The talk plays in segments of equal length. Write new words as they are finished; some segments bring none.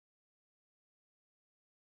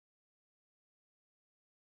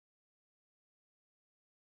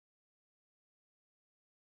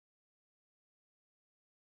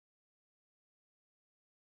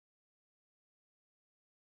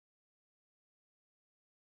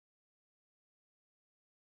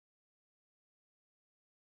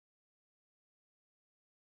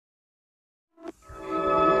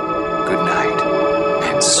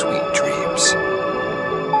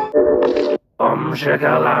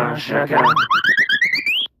shakalam, shaka.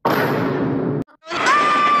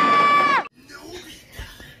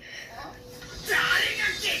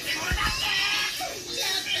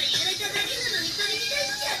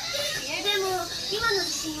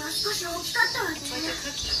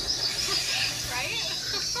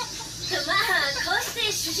 まあこうし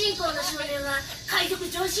て主人公の少年は海賊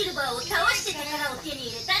ジョン・シルバーを倒して宝を手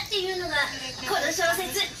に入れたっていうのがこの小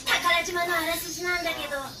説「宝島」のあらすじなんだ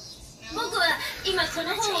けど、僕は今こ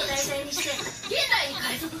の本を題材にして現代に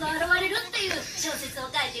海賊が現れるっていう小説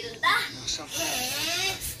を書いてるんだ。へ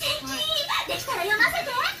え素敵。できたら読ませ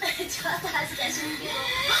て。ちょっと恥ずかしいけど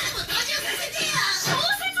僕も登場させてよ。小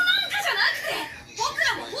説なんかじゃなくて僕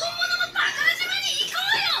らも本物の宝島に行こ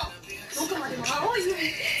うよ。どこまでも青い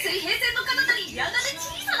海、水平線の彼方にやがて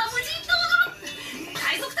小さな無人島が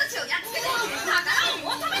海賊たちをやっつけて宝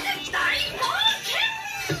を求めて大冒険。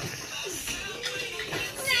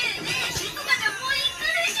静かちゃんも行く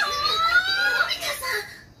でしょ。のび太さ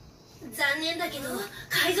ん、残念だけど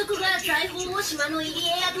海賊が財宝を島の入り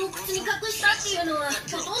江や洞窟に隠したっていうのはほ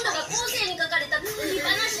とんどが後世に書かれた作り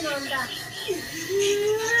話なんだ。み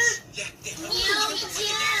おみち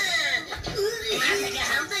ゃん、まさか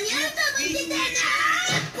半端にあると思ってたな。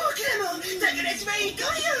僕らも宝島へ行こ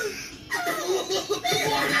うよ。のび太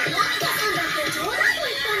さんだって冗談を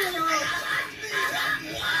言ったのよ。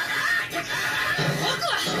僕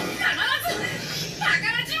は必ず宝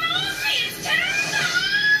島を見つけるんだ。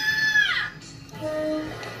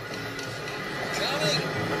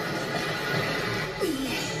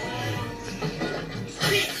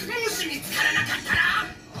もし見つからなかったら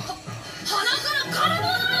鼻からカルボナ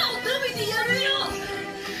ーラを食べてやるよ。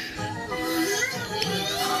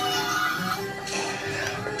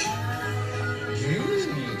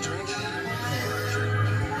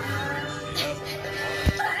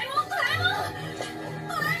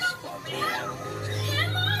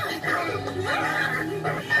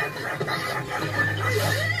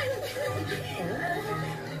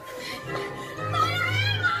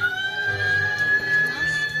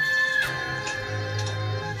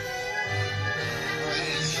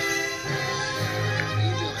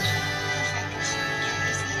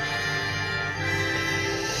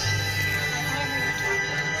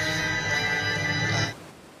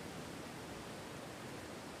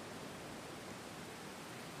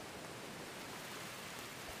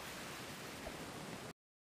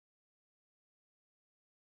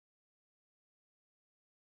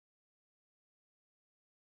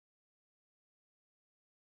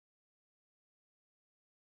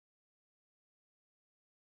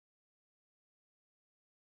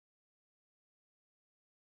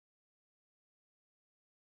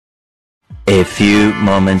A few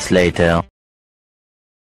moments later.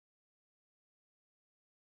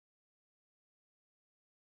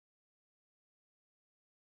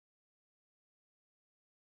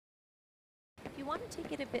 If you want to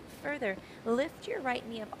take it a bit further, lift your right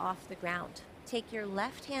knee up off the ground. Take your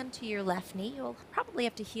left hand to your left knee. You'll probably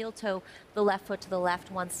have to heel toe the left foot to the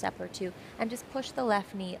left one step or two and just push the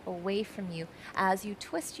left knee away from you as you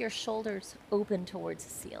twist your shoulders open towards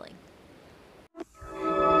the ceiling.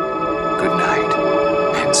 Good night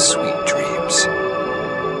and sweet dreams.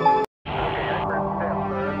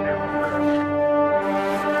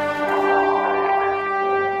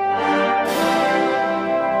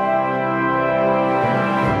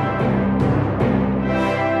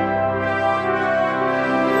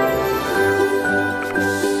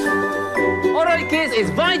 Alright kids,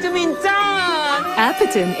 it's vitamin time!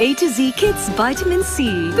 Appetin A to Z Kids Vitamin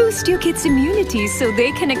C. Boost your kids' immunity so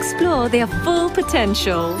they can explore their full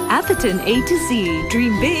potential. Appetin A to Z.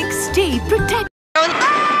 Dream big, stay protected.